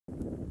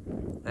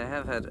They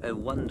have had a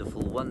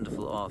wonderful,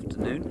 wonderul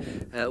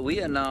afternoon.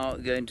 We are now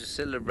going to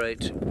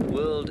celebrate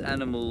World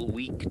Animal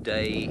Week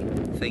Day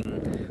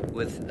thing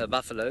with a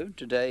buffalo.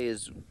 Today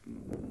is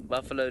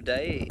Buffalo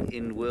Day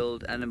in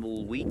World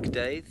Animal Week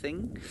Day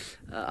thing.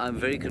 I'm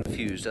very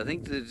confused. I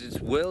think that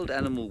it's World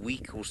Animal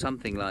Week or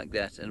something like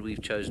that, and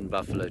we've chosen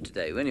buffalo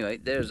today. Anyway,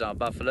 there's our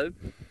buffalo.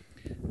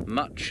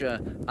 Much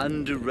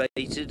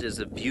underrated as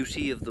a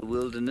beauty of the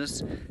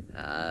wilderness.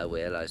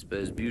 Well, I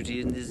suppose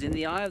beauty is in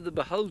the eye of the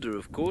beholder,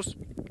 of course.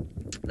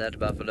 That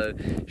buffalo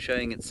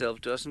showing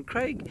itself to us, and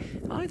Craig,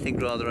 I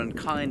think rather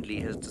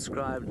unkindly, has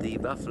described the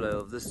buffalo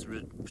of this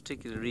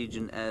particular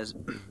region as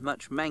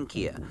much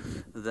mankier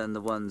than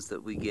the ones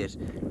that we get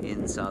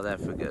in South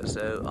Africa.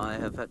 So I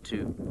have had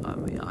to,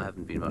 I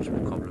haven't been much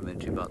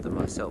complimentary about them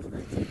myself.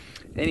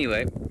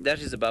 Anyway, that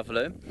is a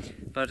buffalo,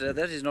 but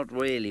that is not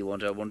really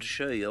what I want to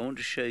show you. I want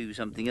to show you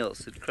something else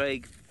that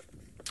Craig,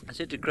 I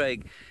said to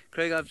Craig,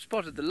 I've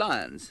spotted the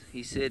lions.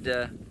 He said,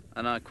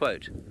 and I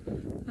quote,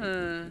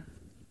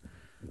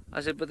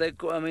 I said, but they're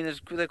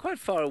quite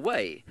far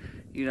away.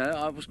 You know,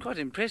 I was quite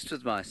impressed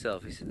with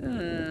myself. He said,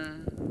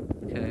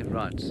 okay,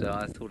 right. So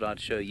I thought I'd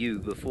show you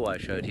before I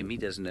showed him. He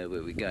doesn't know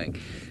where we're going.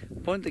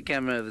 Point the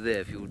camera over there,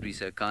 if you would be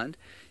so kind.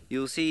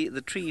 You'll see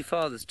the tree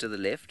farthest to the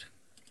left.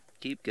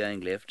 Keep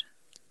going left.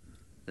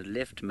 The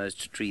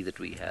leftmost tree that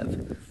we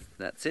have.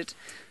 That's it.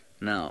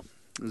 Now,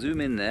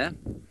 zoom in there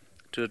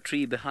to a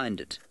tree behind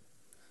it.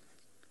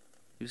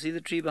 You see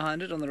the tree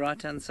behind it on the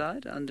right-hand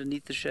side,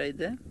 underneath the shade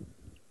there?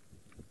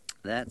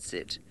 That's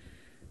it.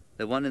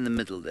 The one in the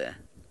middle there.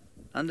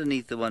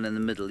 Underneath the one in the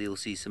middle you'll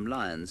see some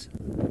lions.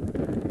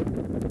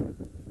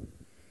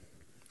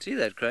 See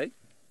that, Craig?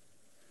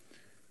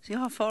 See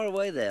how far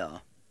away they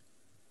are?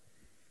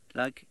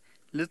 Like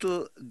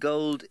little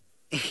gold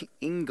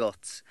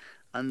ingots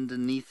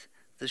underneath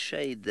the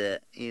shade there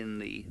in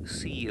the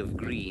sea of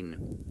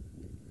green.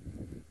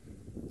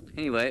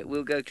 Anyway,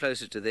 we'll go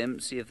closer to them,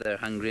 see if they're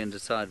hungry and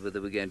decide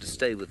whether we're going to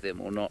stay with them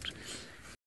or not.